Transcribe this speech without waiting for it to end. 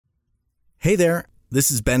Hey there, this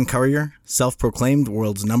is Ben Currier, self-proclaimed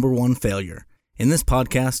world's #1 failure. In this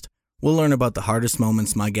podcast, we'll learn about the hardest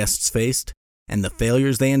moments my guests faced and the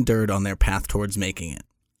failures they endured on their path towards making it.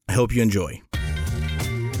 I hope you enjoy.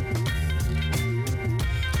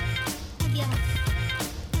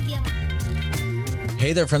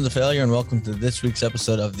 Hey there, friends of failure, and welcome to this week's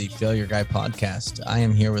episode of the Failure Guy podcast. I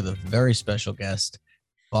am here with a very special guest,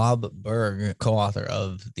 Bob Burg, co-author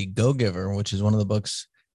of The Go-Giver, which is one of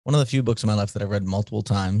the few books in my life that I've read multiple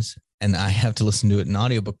times, and I have to listen to it in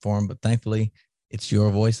audiobook form, but thankfully it's your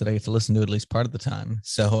voice that I get to listen to at least part of the time.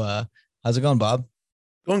 So how's it going, Bob?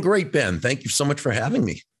 Going great, Ben. Thank you so much for having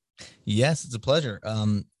me. Yes, it's a pleasure.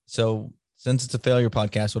 So since it's a failure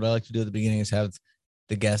podcast, what I like to do at the beginning is have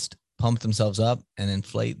the guest pump themselves up and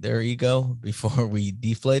inflate their ego before we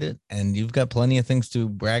deflate it. And you've got plenty of things to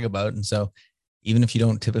brag about. And so even if you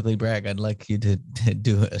don't typically brag, I'd like you to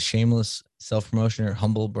do a shameless self-promotion or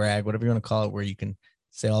humble brag, whatever you want to call it, where you can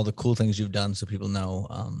say all the cool things you've done so people know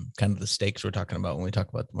kind of the stakes we're talking about when we talk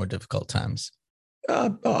about the more difficult times. I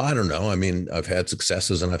don't know. I mean, I've had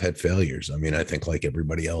successes and I've had failures. I mean, I think like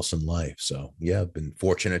everybody else in life. So yeah, I've been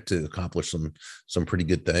fortunate to accomplish some pretty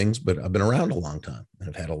good things, but I've been around a long time and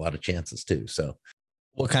I've had a lot of chances too. So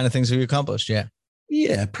what kind of things have you accomplished?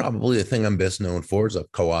 Yeah, probably the thing I'm best known for is I've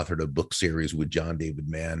co-authored a book series with John David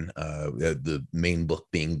Mann, the main book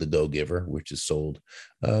being The Go-Giver, which has sold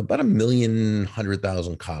about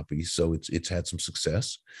 1,100,000 copies. So it's had some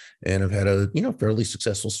success, and I've had a fairly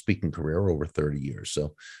successful speaking career over 30 years.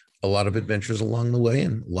 So a lot of adventures along the way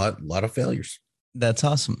and a lot of failures. That's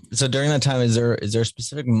awesome. So during that time, is there a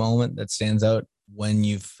specific moment that stands out when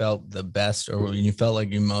you felt the best or when you felt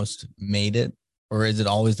like you most made it? Or is it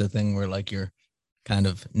always the thing where like you're kind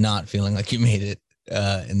of not feeling like you made it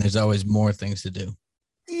and there's always more things to do?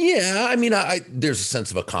 Yeah, I mean, there's a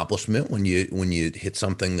sense of accomplishment when you hit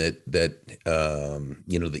something that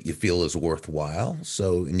you feel is worthwhile.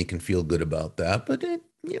 So, and you can feel good about that. But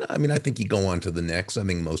I think you go on to the next. I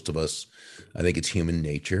think most of us, I think it's human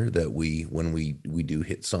nature that when we do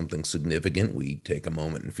hit something significant, we take a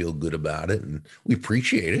moment and feel good about it, and we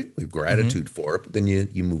appreciate it. We have gratitude for it. But then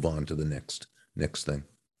you move on to the next thing.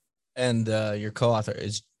 And your co-author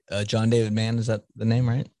is John David Mann. Is that the name,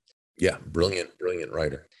 right? Yeah. Brilliant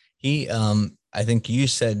writer. He, I think you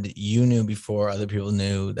said you knew before other people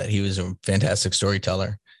knew that he was a fantastic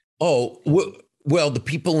storyteller. Oh, well, the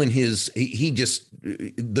people in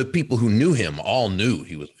the people who knew him all knew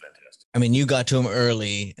he was fantastic. I mean, you got to him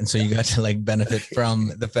early, and so you got to like benefit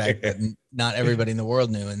from the fact that not everybody in the world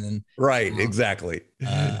knew. And then, right. Exactly.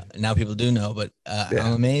 Now people do know, but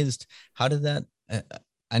I'm amazed. How did that,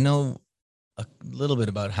 I know a little bit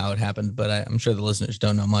about how it happened, but I'm sure the listeners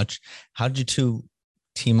don't know much. How did you two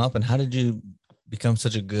team up, and how did you become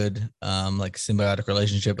such a good, like symbiotic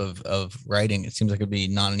relationship of writing? It seems like it'd be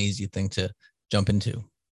not an easy thing to jump into.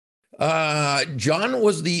 John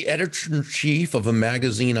was the editor-in-chief of a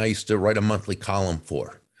magazine I used to write a monthly column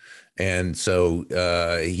for. And so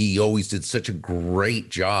he always did such a great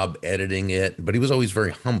job editing it, but he was always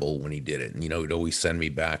very humble when he did it. And, he'd always send me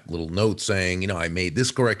back little notes saying, I made this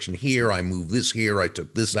correction here, I moved this here, I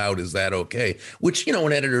took this out, is that okay? Which,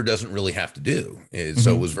 an editor doesn't really have to do.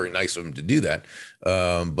 So it was very nice of him to do that.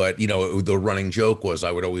 But, the running joke was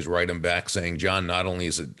I would always write him back saying, John, not only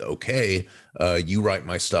is it okay, you write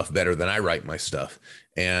my stuff better than I write my stuff.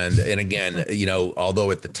 And again,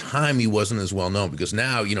 although at the time he wasn't as well known, because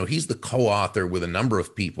now, he's the co-author with a number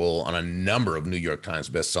of people on a number of New York Times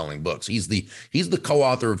best-selling books. He's the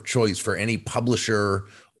co-author of choice for any publisher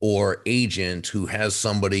or agent who has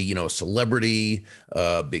somebody, a celebrity,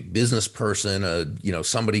 a big business person,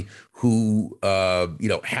 somebody who,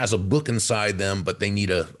 has a book inside them, but they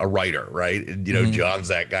need a writer, right? John's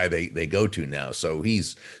that guy they go to now. So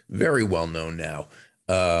he's very well known now.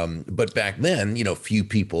 But back then, few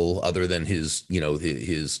people other than his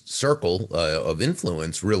circle of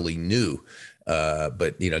influence really knew.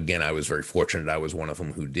 But again, I was very fortunate. I was one of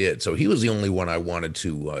them who did. So he was the only one I wanted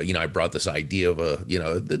to, I brought this idea of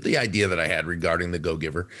the idea that I had regarding the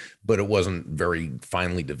Go-Giver, but it wasn't very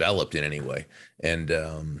finely developed in any way.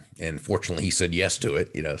 And fortunately he said yes to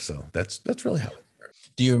it, so that's really how it worked.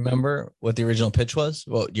 Do you remember what the original pitch was?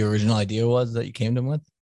 What your original idea was that you came to him with?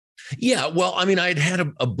 Yeah, well, I mean, I'd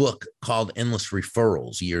had a book called Endless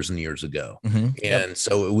Referrals years and years ago. And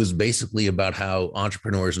so it was basically about how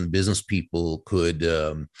entrepreneurs and business people could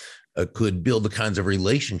could build the kinds of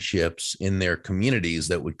relationships in their communities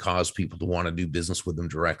that would cause people to want to do business with them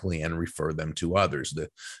directly and refer them to others.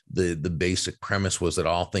 The basic premise was that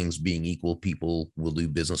all things being equal, people will do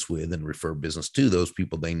business with and refer business to those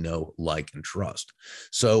people they know, like, and trust.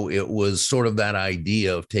 So it was sort of that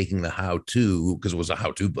idea of taking the how-to, because it was a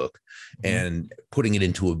how-to book, and putting it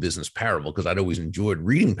into a business parable, because I'd always enjoyed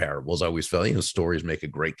reading parables. I always felt, stories make a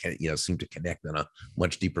great, seem to connect on a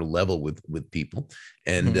much deeper level with people.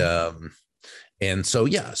 And so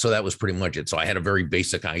that was pretty much it. So I had a very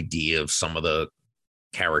basic idea of some of the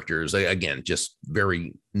characters, again, just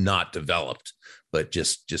very not developed, but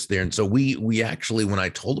just there. And so we actually, when I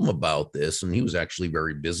told him about this, and he was actually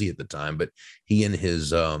very busy at the time, but he and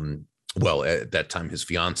his at that time his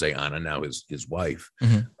fiance Anna, now his wife,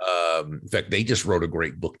 in fact, they just wrote a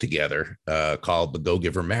great book together called The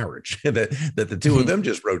Go-Giver Marriage that the two of them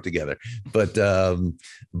just wrote together. But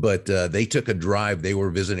they took a drive. They were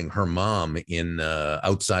visiting her mom in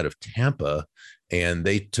outside of Tampa, and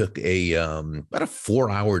they took about a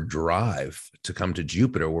 4-hour drive to come to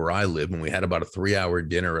Jupiter, where I live. And we had about a 3-hour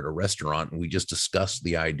dinner at a restaurant, and we just discussed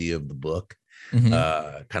the idea of the book.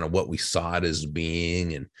 Kind of what we saw it as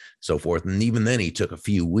being and so forth. And even then he took a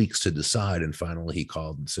few weeks to decide. And finally he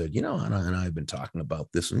called and said, Anna and I have been talking about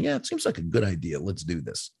this, and it seems like a good idea. Let's do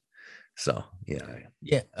this. So,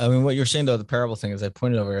 yeah. I mean, what you're saying though, the parable thing, is I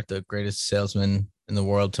pointed over at the greatest salesman in the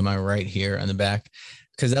world to my right here on the back,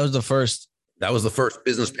 because that was the first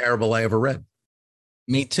business parable I ever read.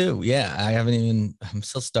 Me too. Yeah. I'm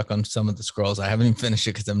still stuck on some of the scrolls. I haven't even finished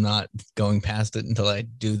it because I'm not going past it until I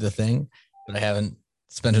do the thing. But I haven't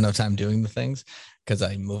spent enough time doing the things because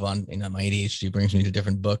I move on. My ADHD brings me to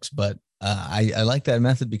different books, but I like that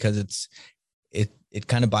method because it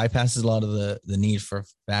kind of bypasses a lot of the need for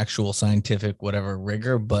factual, scientific, whatever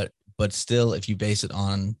rigor, but still, if you base it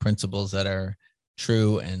on principles that are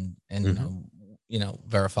true and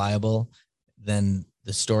verifiable, then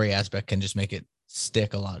the story aspect can just make it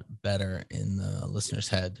stick a lot better in the listener's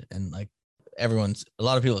head. And like, a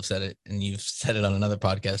lot of people have said it, and you've said it on another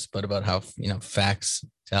podcast, but about how, facts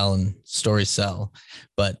tell and stories sell.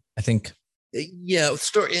 But I think,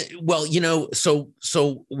 story. Well, so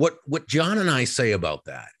what John and I say about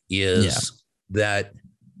that is that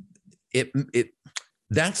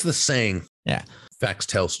that's the saying. Yeah. Facts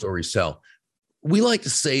tell, stories sell. We like to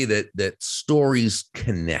say that stories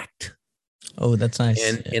connect. Oh, that's nice.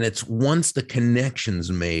 And it's once the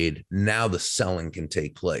connection's made, now the selling can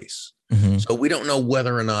take place. So we don't know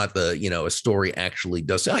whether or not a story actually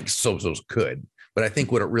does. I suppose those could, but I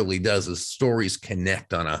think what it really does is stories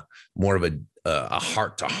connect on a more of a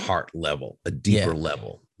heart to heart level, a deeper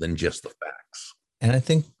level than just the facts. And I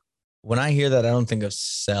think when I hear that, I don't think of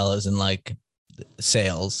sell as in like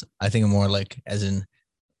sales. I think more like as in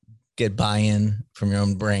get buy-in from your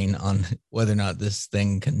own brain on whether or not this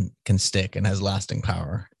thing can stick and has lasting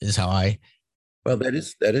power is how I. Well, that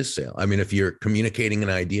is sale. I mean, if you're communicating an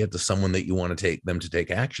idea to someone that you want to take them to take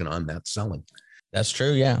action on, that's selling. That's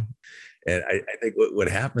true. Yeah. And I think what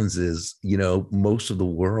happens is, most of the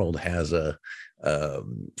world has a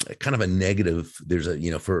kind of a negative, there's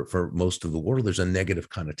a, for most of the world, there's a negative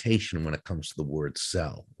connotation when it comes to the word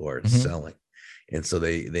sell or selling. And so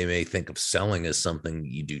they may think of selling as something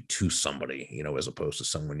you do to somebody, as opposed to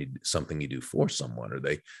something you do for someone, or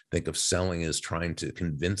they think of selling as trying to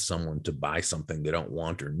convince someone to buy something they don't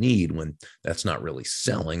want or need, when that's not really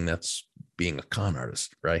selling, that's being a con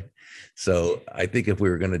artist, right? So I think if we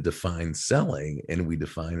were going to define selling, and we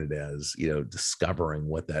define it as, discovering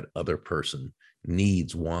what that other person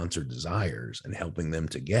needs, wants, or desires, and helping them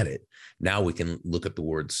to get it, now we can look at the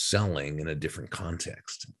word selling in a different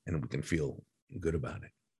context, and we can feel good about it.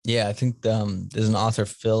 Yeah, I think there's an author,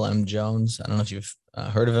 Phil M. Jones. I don't know if you've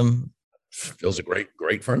heard of him. Phil's a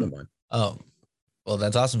great friend of mine. Oh, well,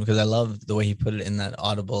 that's awesome, because I love the way he put it in that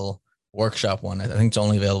Audible workshop one. I think it's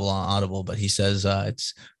only available on Audible, but he says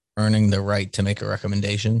it's earning the right to make a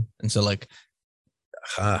recommendation. And so like,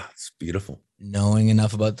 it's beautiful. Knowing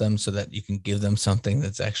enough about them so that you can give them something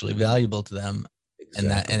that's actually valuable to them.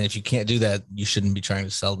 Exactly. And if you can't do that, you shouldn't be trying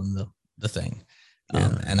to sell them the thing.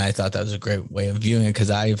 And I thought that was a great way of viewing it, because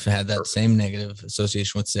I've had that same negative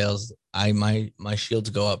association with sales. My shields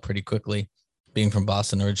go up pretty quickly. Being from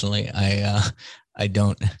Boston originally, I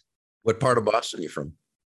don't. What part of Boston are you from?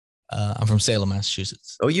 I'm from Salem,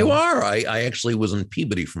 Massachusetts. Oh, you are? I actually was in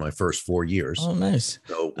Peabody for my first 4 years. Oh, nice.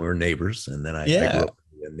 So we're neighbors, and then I grew up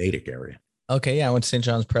in the Natick area. Okay, yeah, I went to St.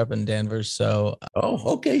 John's Prep in Danvers. So.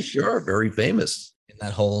 Oh, okay, sure, very famous in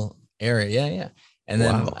that whole area. Yeah. And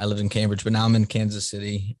then I lived in Cambridge, but now I'm in Kansas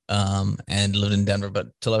City, and lived in Denver. But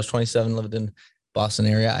till I was 27, lived in Boston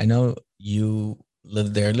area. I know you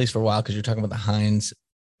lived there at least for a while because you're talking about the Heinz.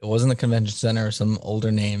 It wasn't the convention center or some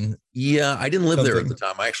older name. Yeah, I didn't live there at Something. the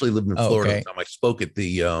time. I actually lived in Oh, Florida at okay. the time. I spoke at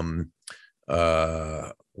the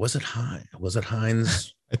was it Heinz? Was it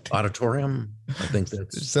Heinz I think Auditorium? I think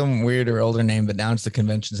it's that's some weirder older name, but now it's the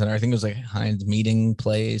convention center. I think it was like Heinz Meeting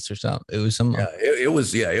Place or something. It was some. yeah, it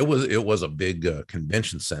was a big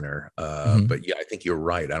convention center. Mhm. But yeah, I think you're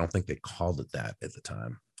right. I don't think they called it that at the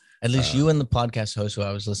time. At least Uh, you and the podcast host who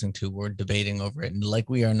I was listening to were debating over it, and like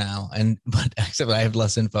we are now. And but except I have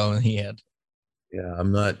less info than he had.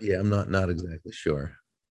 I'm not exactly sure.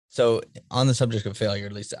 So on the subject of failure,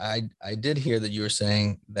 at least I did hear that you were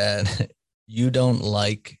saying that you don't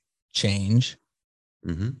like change.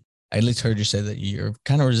 Hmm. I at least heard you say that you're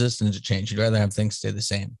kind of resistant to change. You'd rather have things stay the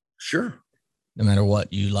same. Sure. No matter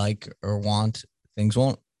what you like or want, things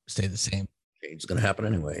won't stay the same. Change is going to happen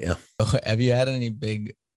anyway. Yeah. So have you had any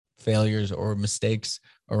big failures or mistakes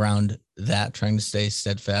around that, trying to stay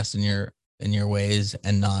steadfast in your ways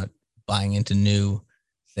and not buying into new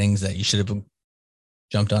things that you should have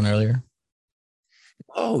jumped on earlier?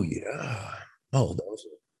 Oh yeah. Oh,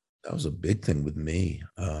 that was a big thing with me.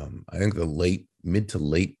 I think the mid to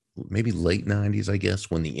late, maybe late '90s, I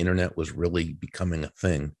guess, when the internet was really becoming a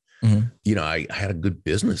thing. Mm-hmm. You know, I had a good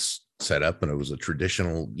business set up, and it was a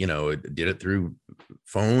traditional. You know, it did it through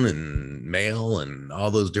phone and mail and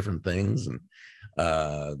all those different things, and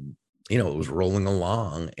uh, you know, it was rolling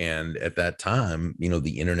along. And at that time, you know,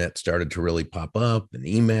 the internet started to really pop up, and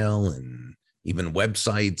email, and even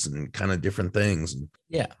websites, and kind of different things. And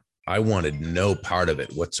Yeah. I wanted no part of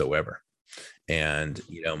it whatsoever. And,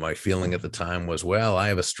 you know, my feeling at the time was, well, I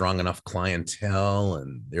have a strong enough clientele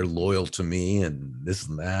and they're loyal to me and this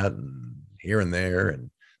and that and here and there.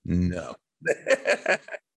 And no.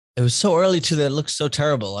 It was so early too that it looked so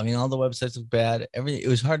terrible. I mean, all the websites look bad. It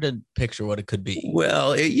was hard to picture what it could be.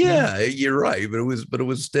 Well, yeah, you're right. But it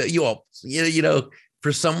was still, you know,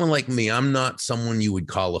 for someone like me, I'm not someone you would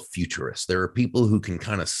call a futurist. There are people who can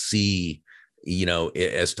kind of see, you know,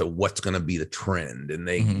 as to what's going to be the trend. And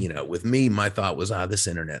they, Mm-hmm. you know, with me, my thought was, this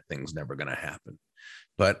internet thing's never going to happen.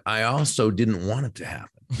 But I also didn't want it to happen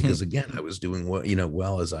because, again, I was doing well, you know,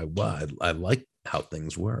 well as I was. I liked how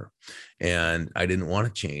things were, and I didn't want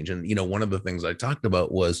to change. And you know, one of the things I talked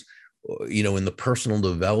about was, you know, in the personal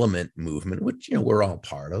development movement, which you know we're all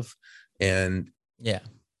part of, and Yeah.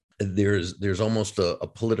 there's almost a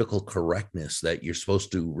political correctness that you're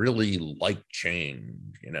supposed to really like change.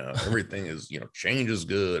 You know, everything is, you know, change is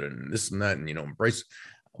good and this and that, and you know, embrace.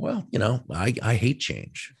 Well, you know, I hate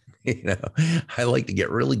change. You know, I like to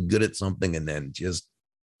get really good at something and then just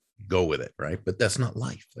go with it, right? But that's not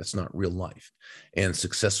life. That's not real life. And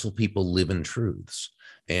successful people live in truths.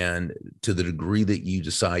 And to the degree that you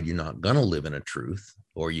decide you're not going to live in a truth,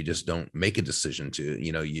 or you just don't make a decision to,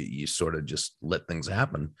 you know, you sort of just let things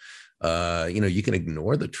happen. You know, you can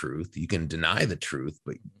ignore the truth, you can deny the truth,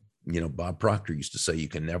 but you know, Bob Proctor used to say you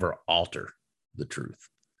can never alter the truth.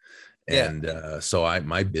 Yeah. And so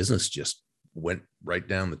my business just went right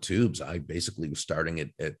down the tubes. I basically was starting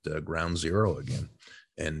at ground zero again,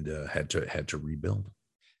 and had to rebuild.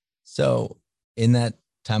 So in that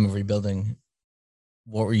time of rebuilding,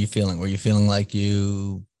 what were you feeling? Were you feeling like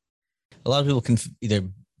a lot of people can either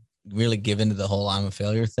really give into the whole I'm a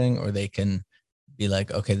failure thing, or they can be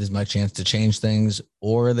like, okay, this is my chance to change things,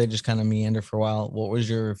 or they just kind of meander for a while. What was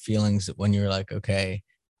your feelings when you were like, okay,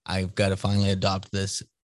 I've got to finally adopt this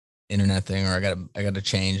internet thing, or I got to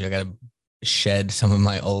change. I got to shed some of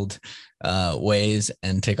my old ways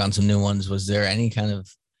and take on some new ones. Was there any kind of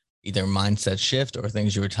either mindset shift or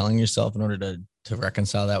things you were telling yourself in order to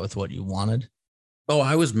reconcile that with what you wanted? Oh,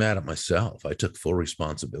 I was mad at myself. I took full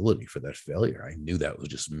responsibility for that failure. I knew that was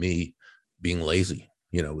just me being lazy.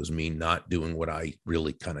 You know, it was me not doing what I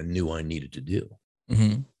really kind of knew I needed to do.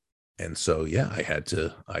 Mm-hmm. And so, yeah, I had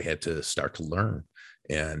to start to learn.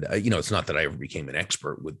 And you know, it's not that I ever became an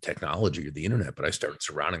expert with technology or the internet, but I started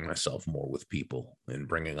surrounding myself more with people and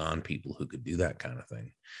bringing on people who could do that kind of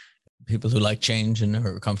thing. People who like change and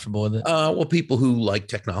are comfortable with it. Well, people who like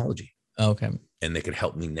technology, Okay. and they could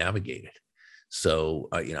help me navigate it. So,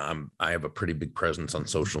 you know, I have a pretty big presence on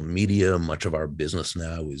social media. Much of our business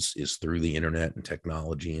now is through the internet and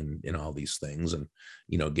technology and all these things. And,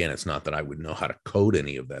 you know, again, it's not that I would know how to code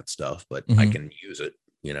any of that stuff, but I can use it,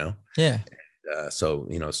 you know? Yeah. So,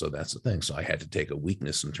 you know, so that's the thing. So I had to take a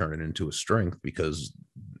weakness and turn it into a strength, because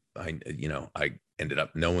I ended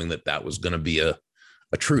up knowing that was going to be a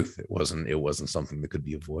truth. It wasn't something that could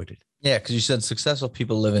be avoided. Yeah. Cause you said successful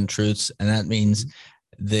people live in truths, and that means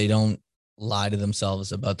they don't lie to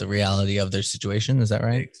themselves about the reality of their situation. Is that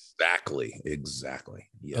right? Exactly.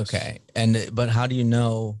 Yes. Okay. But how do you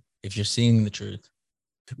know if you're seeing the truth?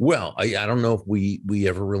 Well, I don't know if we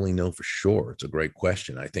ever really know for sure. It's a great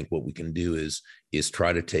question. I think what we can do is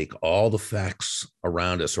try to take all the facts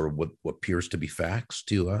around us, or what appears to be facts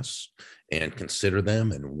to us, and consider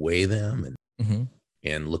them and weigh them, Hmm.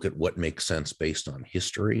 and look at what makes sense based on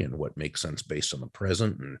history and what makes sense based on the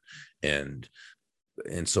present, and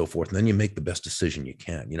and so forth. And then you make the best decision you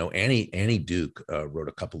can. Annie Duke wrote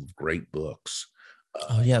a couple of great books.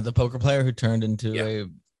 Oh yeah, the poker player who turned into Yeah. a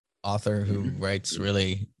author who Mhm. writes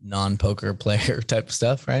really non-poker player type of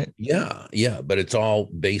stuff, right? Yeah, but it's all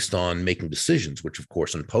based on making decisions, which of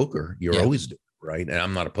course in poker you're Yeah, always doing, right? And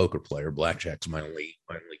I'm not a poker player. Blackjack's my only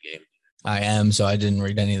game. I am. So I didn't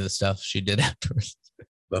read any of the stuff she did afterwards.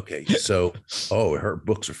 Okay, so her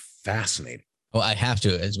books are fascinating. Well, I have to,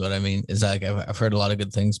 is what I mean. Is like I've heard a lot of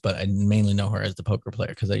good things, but I mainly know her as the poker player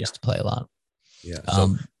because I Yeah, used to play a lot. yeah. So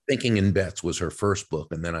Um, Thinking in Bets was her first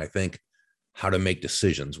book, and then I think How to Make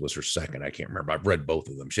Decisions was her second. I can't remember. I've read both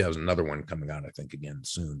of them. She has another one coming out, I think, again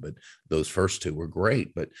soon. But those first two were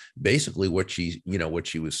great. But basically, what she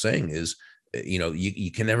was saying is,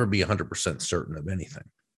 you can never be 100% certain of anything.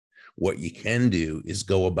 What you can do is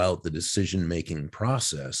go about the decision making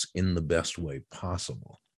process in the best way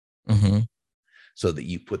possible, mhm. so that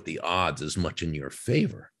you put the odds as much in your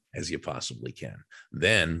favor as you possibly can.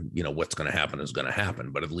 Then what's going to happen is going to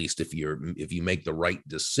happen, but at least if you make the right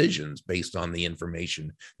decisions based on the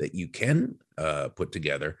information that you can put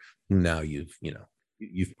together, now you've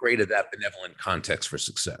created that benevolent context for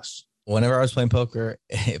success. Whenever I was playing poker,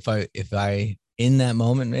 if I in that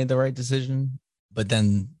moment made the right decision, but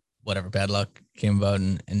then whatever bad luck came about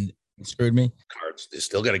and screwed me. Cards, you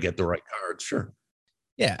still got to get the right cards, sure.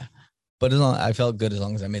 Yeah. But as long I felt good as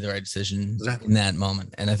long as I made the right decision Exactly. in that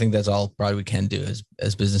moment. And I think that's all probably we can do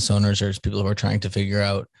as business owners or as people who are trying to figure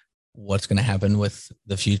out what's going to happen with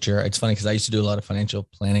the future. It's funny because I used to do a lot of financial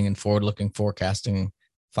planning and forward looking forecasting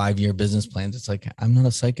 5-year business plans. It's like I'm not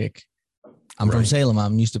a psychic. I'm from Right. Salem.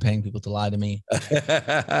 I'm used to paying people to lie to me.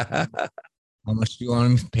 How much do you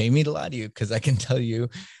want to pay me to lie to you? Because I can tell you,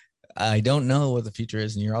 I don't know what the future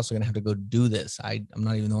is, and you're also going to have to go do this. I'm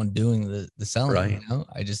not even the one doing the selling. Right.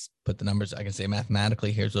 I just put the numbers. I can say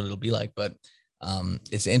mathematically, here's what it'll be like. But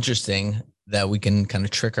it's interesting that we can kind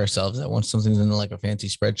of trick ourselves that once something's in like a fancy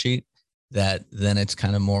spreadsheet, that then it's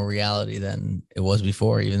kind of more reality than it was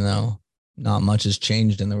before, even though not much has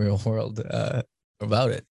changed in the real world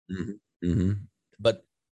about it. Mm-hmm. Mm-hmm. But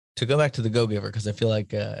to go back to the Go Giver, because I feel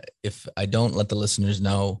like if I don't let the listeners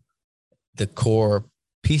know the core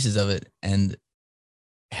pieces of it and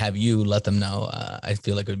have you let them know, I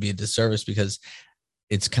feel like it would be a disservice because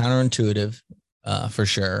it's counterintuitive for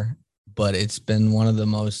sure, but it's been one of the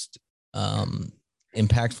most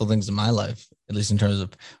impactful things in my life, at least in terms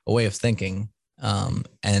of a way of thinking.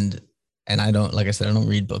 And I don't, like I said, I don't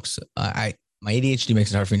read books. My ADHD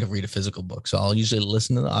makes it hard for me to read a physical book. So I'll usually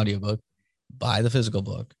listen to the audiobook, buy the physical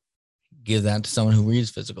book, give that to someone who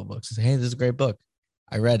reads physical books and say, hey, this is a great book.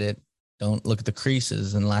 I read it. Don't look at the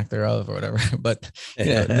creases and lack thereof or whatever. But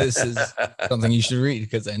this is something you should read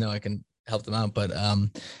because I know I can help them out. But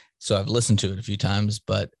so I've listened to it a few times,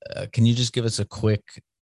 but can you just give us a quick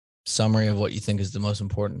summary of what you think is the most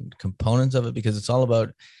important components of it? Because it's all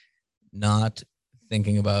about not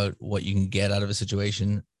thinking about what you can get out of a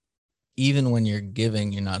situation. Even when you're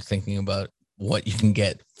giving, you're not thinking about what you can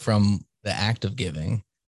get from the act of giving,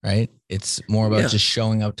 right? It's more about just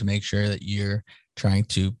showing up to make sure that you're trying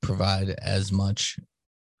to provide as much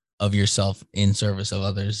of yourself in service of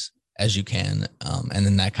others as you can. And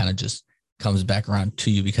then that kind of just comes back around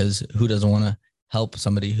to you because who doesn't want to help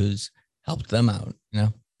somebody who's helped them out,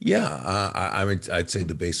 Yeah, I'd say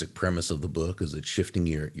the basic premise of the book is that shifting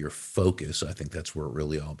your focus. I think that's where it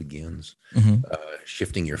really all begins. Mm-hmm.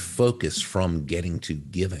 Shifting your focus from getting to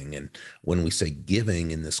giving. And when we say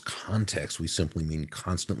giving in this context, we simply mean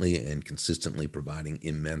constantly and consistently providing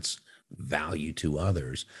immense value to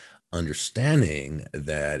others. Understanding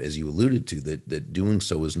that, as you alluded to, that doing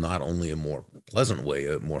so is not only a more pleasant way,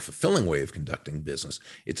 a more fulfilling way of conducting business,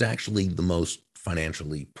 it's actually the most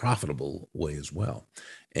financially profitable way as well.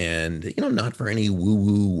 And not for any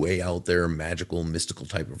woo-woo, way out there, magical, mystical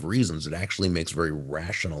type of reasons. It actually makes very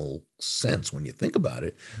rational sense when you think about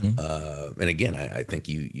it. Mm-hmm. And again, I think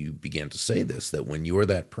you began to say this, that when you're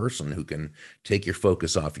that person who can take your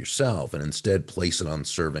focus off yourself and instead place it on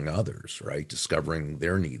serving others, right? Discovering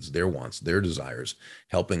their needs, their wants, their desires,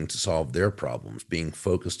 helping to solve their problems, being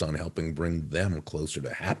focused on helping bring them closer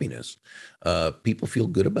to happiness, people feel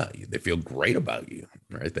good about you. They feel great about you.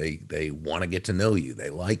 right? They want to get to know you. They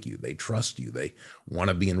like you. They trust you. They want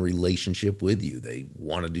to be in relationship with you. They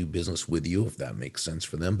want to do business with you if that makes sense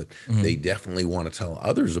for them. But they definitely want to tell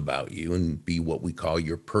others about you and be what we call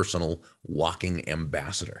your personal walking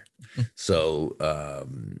ambassador. So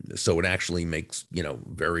so it actually makes,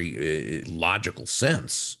 very logical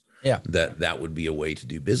sense. Yeah. That would be a way to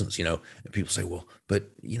do business, and people say, well,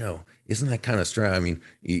 but isn't that kind of strange? I mean,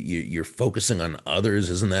 you're focusing on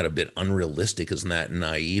others. Isn't that a bit unrealistic? Isn't that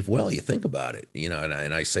naive? Well, you think about it,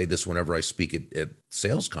 and I say this whenever I speak at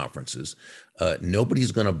sales conferences.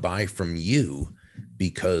 Nobody's going to buy from you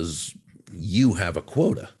because you have a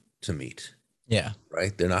quota to meet. Yeah.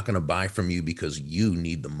 Right. They're not going to buy from you because you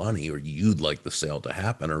need the money or you'd like the sale to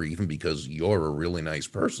happen, or even because you're a really nice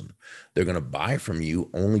person. They're going to buy from you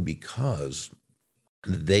only because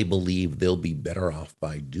they believe they'll be better off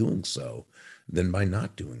by doing so than by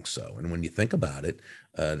not doing so. And when you think about it,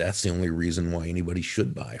 that's the only reason why anybody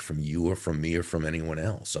should buy from you or from me or from anyone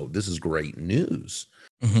else. So this is great news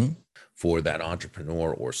for that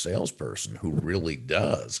entrepreneur or salesperson who really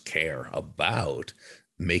does care about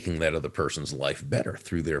making that other person's life better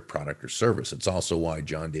through their product or service. It's also why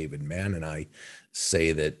John David Mann and I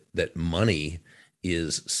say that money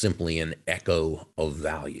is simply an echo of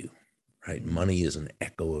value, right? Money is an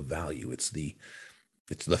echo of value. It's the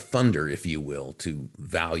thunder, if you will, to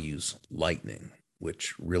values lightning,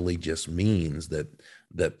 which really just means that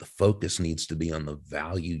the focus needs to be on the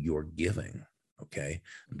value you're giving. Okay.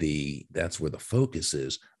 That's where the focus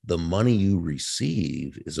is. The money you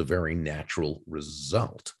receive is a very natural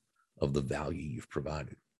result of the value you've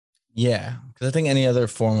provided. Yeah. Because I think any other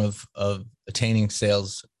form of attaining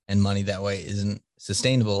sales and money that way isn't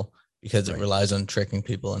sustainable, because it relies on tricking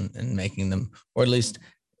people and making them, or at least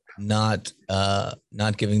not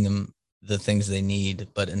giving them the things they need,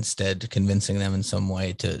 but instead convincing them in some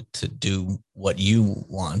way to do what you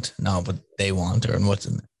want, not what they want or what's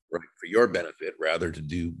in there. Right, for your benefit, rather to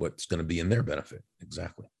do what's going to be in their benefit.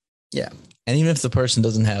 Exactly. Yeah. And even if the person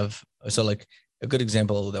doesn't have, so like a good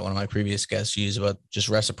example that one of my previous guests used about just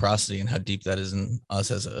reciprocity and how deep that is in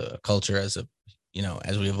us as a culture, as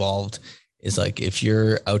we evolved, is like, if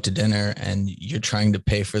you're out to dinner and you're trying to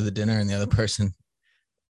pay for the dinner and the other person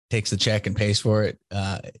takes the check and pays for it,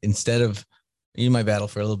 instead of, you might battle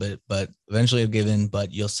for a little bit, but eventually you'll give in,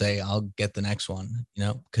 but you'll say, I'll get the next one,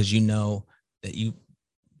 because that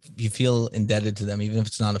you feel indebted to them, even if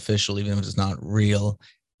it's not official, even if it's not real.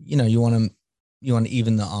 You want to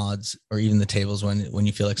even the odds or even the tables when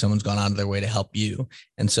you feel like someone's gone out of their way to help you.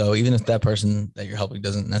 And so even if that person that you're helping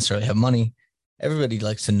doesn't necessarily have money, everybody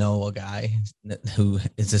likes to know a guy who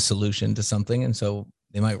is a solution to something. And so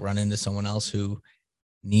they might run into someone else who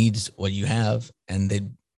needs what you have, and they'd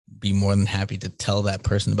be more than happy to tell that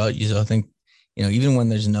person about you. So I think, even when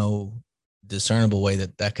there's no discernible way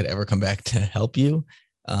that could ever come back to help you,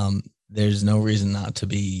 there's no reason not to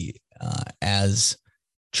be as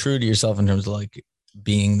true to yourself in terms of like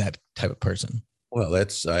being that type of person. Well,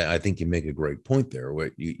 I think you make a great point there.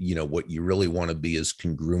 What you really want to be is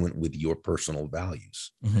congruent with your personal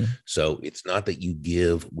values. So it's not that you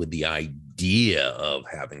give with the idea of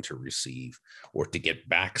having to receive or to get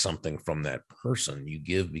back something from that person. You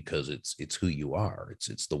give because it's who you are.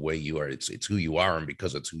 It's the way you are. It's who you are, and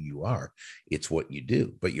because it's who you are, it's what you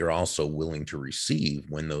do. But you're also willing to receive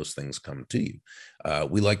when those things come to you.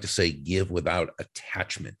 We like to say, give without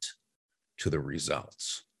attachment to the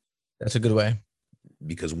results. That's a good way.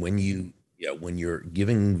 Because when you're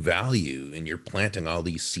giving value and you're planting all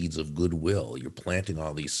these seeds of goodwill, you're planting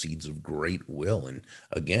all these seeds of great will. And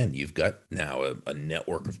again, you've got now a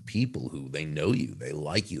network of people who they know you, they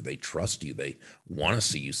like you, they trust you, they want to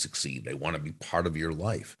see you succeed, they want to be part of your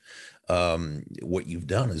life. What you've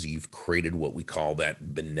done is you've created what we call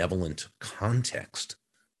that benevolent context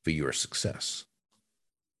for your success.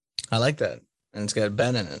 I like that. And it's got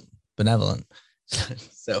Ben in it, benevolent.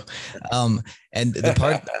 So, and the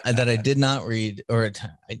part that I did not read, or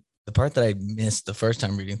the part that I missed the first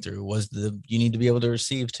time reading through, was you need to be able to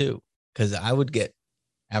receive too. Because I would get,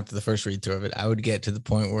 after the first read through of it, I would get to the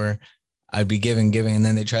point where I'd be giving, and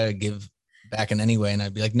then they try to give back in any way, and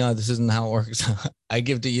I'd be like, no, this isn't how it works. I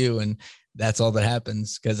give to you, and that's all that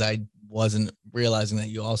happens, because I wasn't realizing that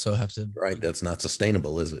you also have to. Right. That's not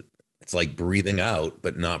sustainable, is it? It's like breathing out,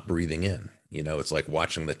 but not breathing in. It's like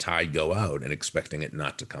watching the tide go out and expecting it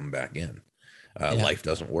not to come back in. Life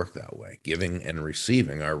doesn't work that way. Giving and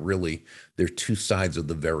receiving they're two sides of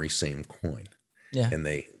the very same coin. Yeah. And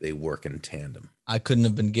they work in tandem. I couldn't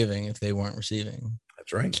have been giving if they weren't receiving.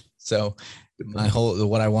 That's right. So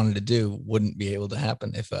what I wanted to do wouldn't be able to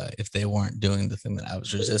happen if they weren't doing the thing that I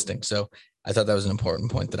was resisting. So I thought that was an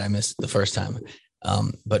important point that I missed the first time.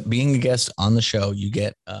 But being a guest on the show, you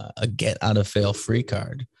get a get out of fail free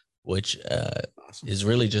card, which Awesome. is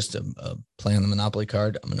really just a play on the Monopoly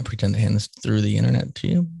card. I'm going to pretend to hand this through the internet to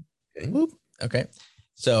you. Okay. Whoop. Okay.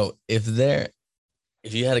 So if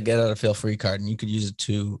you had a get out of fail free card and you could use it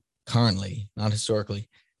to currently, not historically,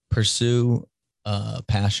 pursue a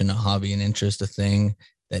passion, a hobby, an interest, a thing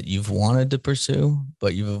that you've wanted to pursue,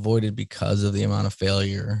 but you've avoided because of the amount of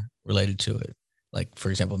failure related to it. Like, for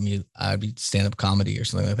example, I'd be stand-up comedy or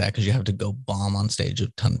something like that, because you have to go bomb on stage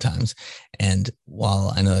a ton of times. And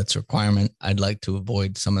while I know that's a requirement, I'd like to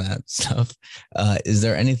avoid some of that stuff. Is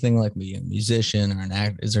there anything like being a musician or an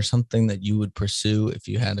actor? Is there something that you would pursue if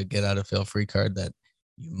you had a get out of fail free card that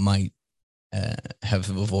you might have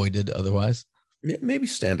avoided otherwise? Maybe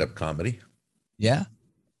stand-up comedy. Yeah.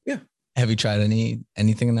 Yeah. Have you tried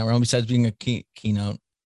anything in that realm besides being a keynote?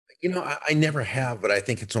 I never have, but I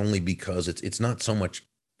think it's only because it's not so much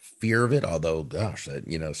fear of it, although gosh, that,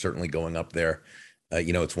 certainly going up there,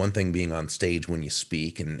 it's one thing being on stage when you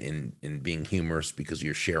speak and being humorous because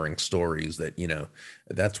you're sharing stories that,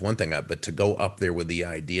 that's one thing. But to go up there with the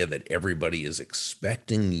idea that everybody is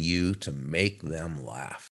expecting you to make them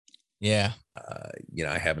laugh. Yeah.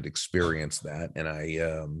 I haven't experienced that,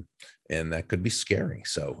 and that could be scary.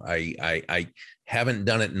 So I haven't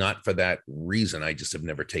done it, not for that reason. I just have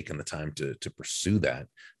never taken the time to pursue that.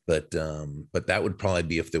 But that would probably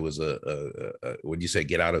be if there was a would you say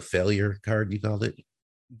get out of failure card, you called it?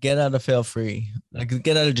 Get out of fail free. Like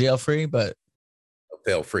get out of jail free, but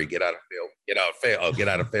fail free, get out of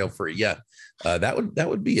fail free. Yeah. That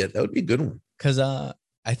would be it. That would be a good one. Cause I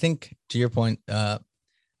think to your point,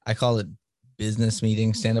 I call it business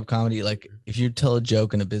meeting stand-up comedy. Like if you tell a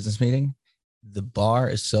joke in a business meeting, the bar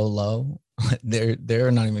is so low,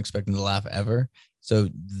 they're not even expecting to laugh ever. So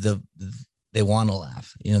they want to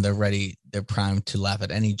laugh, they're ready, they're primed to laugh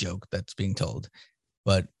at any joke that's being told.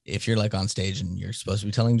 But if you're like on stage and you're supposed to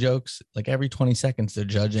be telling jokes, like every 20 seconds they're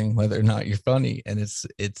judging whether or not you're funny, and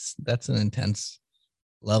that's an intense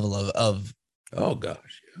level of oh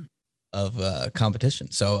gosh, yeah. of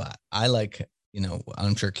competition. So I like,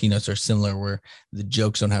 I'm sure keynotes are similar where the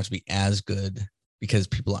jokes don't have to be as good because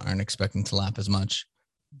people aren't expecting to laugh as much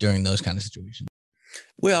during those kind of situations.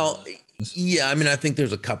 Well, yeah, I think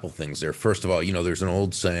there's a couple things there. First of all, there's an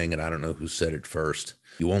old saying, and I don't know who said it first.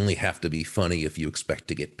 You only have to be funny if you expect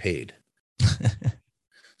to get paid.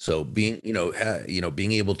 So being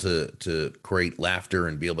able to create laughter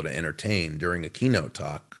and be able to entertain during a keynote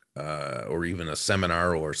talk or even a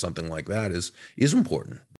seminar or something like that is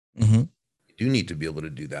important. Mm-hmm. You do need to be able to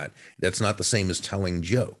do that. That's not the same as telling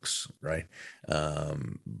jokes, right?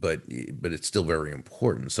 But it's still very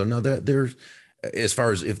important. So now that there's, as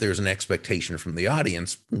far as if there's an expectation from the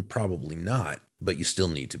audience, probably not, but you still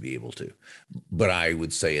need to be able to. But I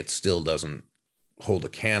would say it still doesn't hold a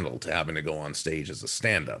candle to having to go on stage as a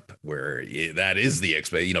stand-up, where that is the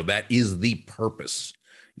that is the purpose.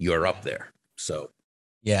 You're up there. So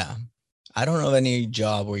yeah, I don't know of any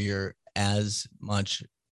job where you're as much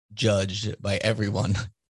judged by everyone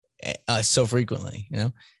so frequently,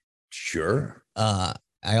 Sure.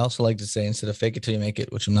 I also like to say, instead of fake it till you make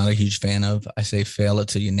it, which I'm not a huge fan of, I say fail it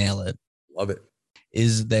till you nail it. Love it.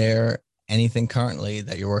 Is there anything currently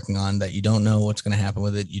that you're working on that you don't know what's going to happen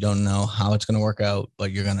with it? You don't know how it's going to work out,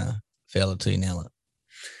 but you're going to fail it till you nail it.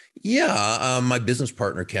 Yeah. My business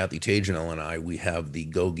partner, Kathy Tagenel, and I, we have the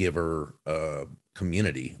Go Giver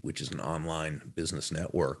community, which is an online business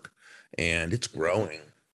network, and it's growing.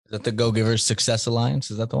 Is that the Go Giver Success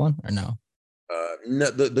Alliance? Is that the one or no?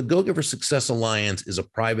 No, the Go Giver Success Alliance is a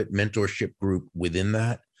private mentorship group within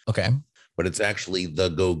that. Okay. But it's actually the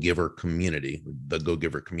Go Giver community, the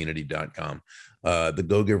gogivercommunity.com. The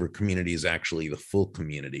Go Giver community is actually the full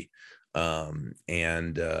community. So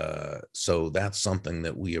that's something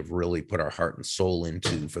that we have really put our heart and soul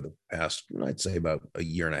into for the past, I'd say, about a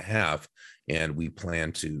year and a half. And we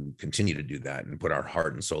plan to continue to do that and put our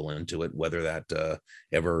heart and soul into it, whether that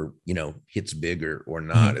ever, hits big or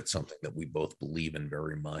not. Mm-hmm. It's something that we both believe in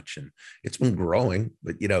very much. And it's been growing,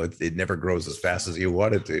 but, it never grows as fast as you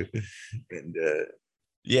want it to. And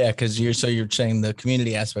yeah, because you're saying the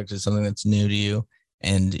community aspect is something that's new to you,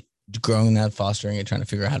 and growing that, fostering it, trying to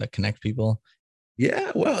figure out how to connect people.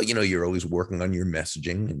 Yeah, well, you're always working on your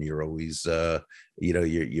messaging, and you're always,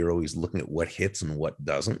 you're always looking at what hits and what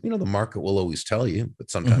doesn't. The market will always tell you,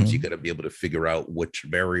 but sometimes mm-hmm. you got to be able to figure out which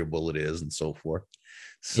variable it is and so forth.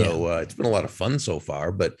 So it's been a lot of fun so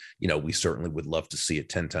far, but we certainly would love to see it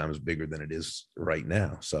 10 times bigger than it is right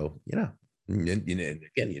now. So again,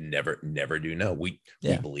 you never do know. We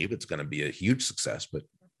believe it's going to be a huge success, but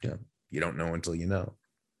you don't know until you know.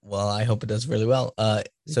 Well, I hope it does really well.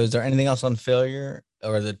 So is there anything else on failure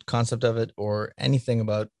or the concept of it or anything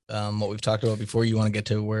about what we've talked about before you want to get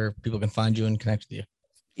to where people can find you and connect with you?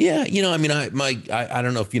 Yeah, I mean, I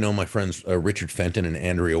don't know if you know my friends Richard Fenton and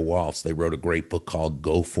Andrea Waltz. They wrote a great book called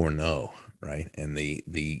 "Go for No," right? And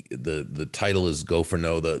the title is "Go for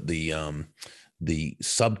No." The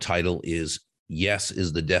subtitle is "Yes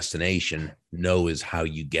is the destination, no is how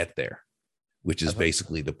you get there," which is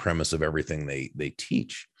basically the premise of everything they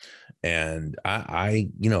teach. And I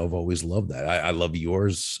I've always loved that. I love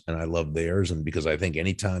yours and I love theirs, and because I think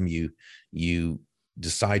anytime you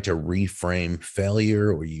decide to reframe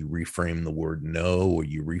failure, or you reframe the word no, or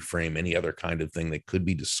you reframe any other kind of thing that could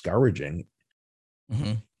be discouraging,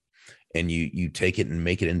 Mm-hmm. and you take it and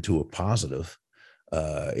make it into a positive,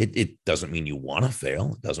 it doesn't mean you want to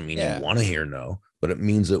fail. It doesn't mean you want to hear no, but it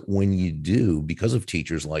means that when you do, because of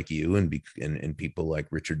teachers like you and people like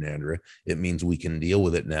Richard and Andrea, it means we can deal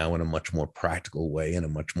with it now in a much more practical way, in a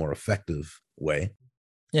much more effective way.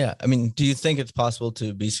 Yeah. I mean, do you think it's possible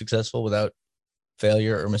to be successful without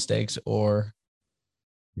failure or mistakes, or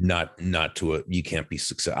Not to a, you can't be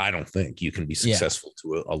success. I don't think you can be successful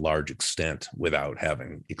to a large extent without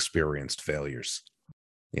having experienced failures.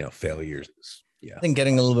 Failures. Yeah. I think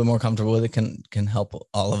getting a little bit more comfortable with it can help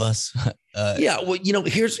all of us. Yeah. Well,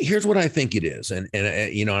 here's what I think it is. And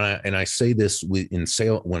I say this in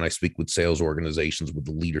sale when I speak with sales organizations, with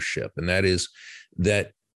the leadership, and that is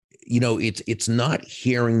that, it's not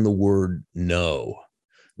hearing the word no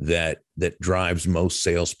that drives most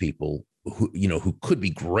salespeople who could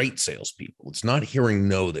be great salespeople. It's not hearing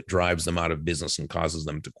no that drives them out of business and causes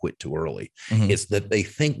them to quit too early. Mm-hmm. It's that they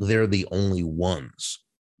think they're the only ones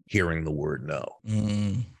hearing the word no.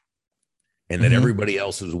 Mm-hmm. And that everybody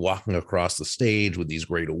else is walking across the stage with these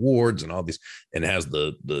great awards and all these, and has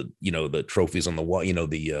the the trophies on the wall,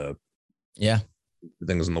 the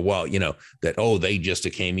things on the wall, that, oh, they just,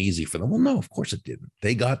 it came easy for them. Well, no, of course it didn't.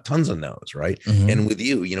 They got tons of no's, right? Mm-hmm. And with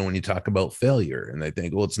you, when you talk about failure, and they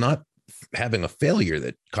think, well, it's not having a failure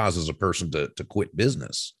that causes a person to quit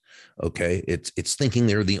business. Okay. It's thinking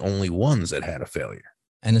they're the only ones that had a failure.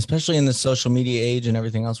 And especially in the social media age and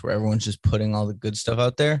everything else, where everyone's just putting all the good stuff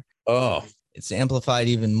out there. Oh, it's amplified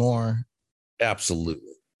even more.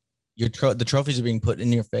 Absolutely. The trophies are being put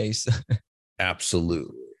in your face.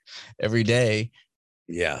 Absolutely. Every day.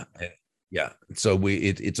 Yeah. Yeah. So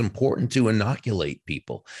it's important to inoculate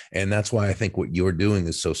people. And that's why I think what you're doing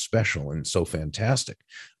is so special and so fantastic,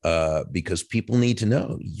 because people need to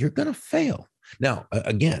know you're going to fail. Now,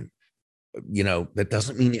 again, that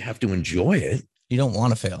doesn't mean you have to enjoy it. You don't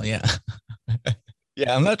want to fail. Yeah.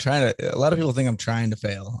 Yeah. I'm not trying to, a lot of people think I'm trying to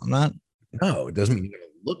fail. I'm not. No, it doesn't mean you're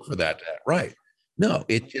going to look for that. Right. No,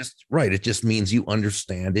 it just means you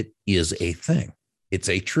understand it is a thing. It's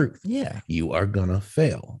a truth. Yeah. You are going to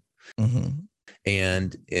fail. Mm-hmm.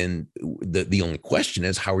 And the only question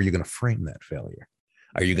is, how are you going to frame that failure?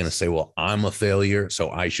 Are you going to say, well, I'm a failure, so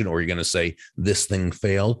I should, or are you going to say, this thing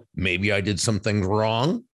failed, maybe I did some things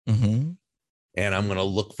wrong, mm-hmm. and I'm going to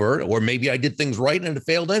look for it, or maybe I did things right and it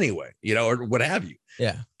failed anyway, or what have you.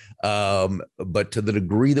 Yeah. But to the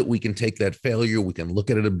degree that we can take that failure, we can look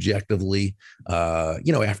at it objectively.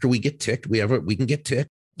 After we get ticked, we can get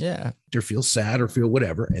ticked. Yeah. Or feel sad or feel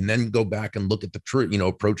whatever, and then go back and look at the truth,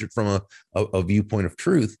 approach it from a viewpoint of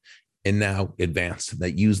truth, and now advance,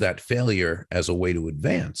 use that failure as a way to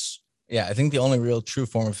advance. Yeah. I think the only real true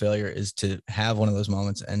form of failure is to have one of those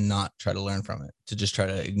moments and not try to learn from it, to just try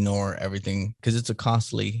to ignore everything, because it's a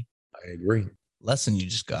costly I agree. lesson you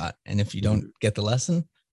just got. And if you don't get the lesson,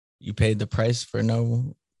 you paid the price for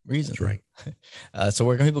no reason. That's right. So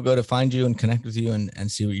where can people go to find you and connect with you and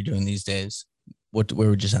see what you're doing these days? Where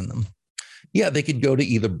would you send them? Yeah, they could go to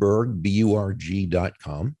either burg.com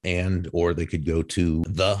or they could go to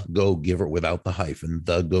the Go Giver without the hyphen,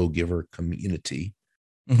 the Go Giver Community.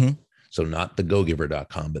 Mm-hmm. So not the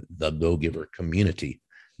gogiver.com, but the Go Giver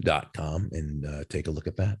Community.com, and take a look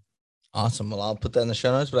at that. Awesome. Well, I'll put that in the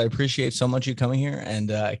show notes, but I appreciate so much you coming here,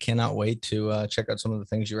 and I cannot wait to check out some of the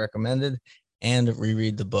things you recommended and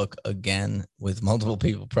reread the book again with multiple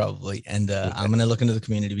people probably. And I'm going to look into the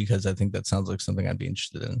community, because I think that sounds like something I'd be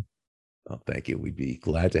interested in. Oh, thank you. We'd be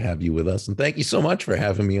glad to have you with us. And thank you so much for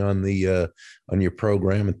having me on on your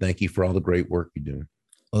program. And thank you for all the great work you're doing.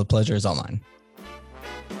 Well, the pleasure is all mine.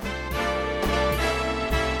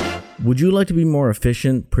 Would you like to be more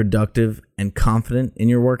efficient, productive, and confident in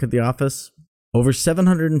your work at the office? Over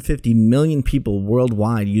 750 million people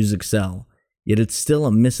worldwide use Excel, yet it's still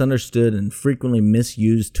a misunderstood and frequently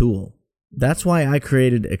misused tool. That's why I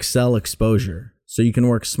created Excel Exposure, so you can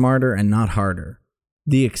work smarter and not harder.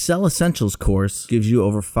 The Excel Essentials course gives you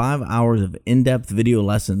over 5 hours of in-depth video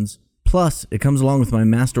lessons. Plus, it comes along with my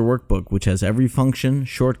master workbook, which has every function,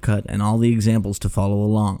 shortcut, and all the examples to follow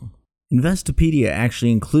along. Investopedia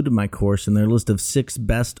actually included my course in their list of 6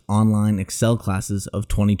 best online Excel classes of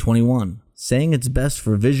 2021, saying it's best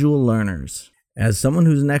for visual learners. As someone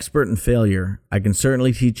who's an expert in failure, I can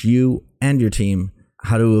certainly teach you and your team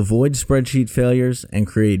how to avoid spreadsheet failures and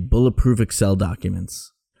create bulletproof Excel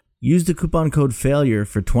documents. Use the coupon code FAILURE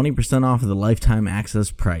for 20% off of the lifetime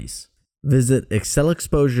access price. Visit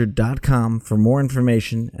excelexposure.com for more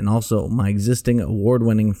information and also my existing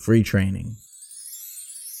award-winning free training.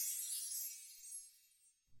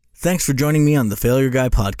 Thanks for joining me on the Failure Guy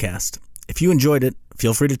podcast. If you enjoyed it,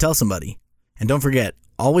 feel free to tell somebody. And don't forget,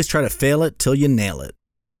 always try to fail it till you nail it.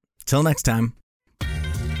 Till next time.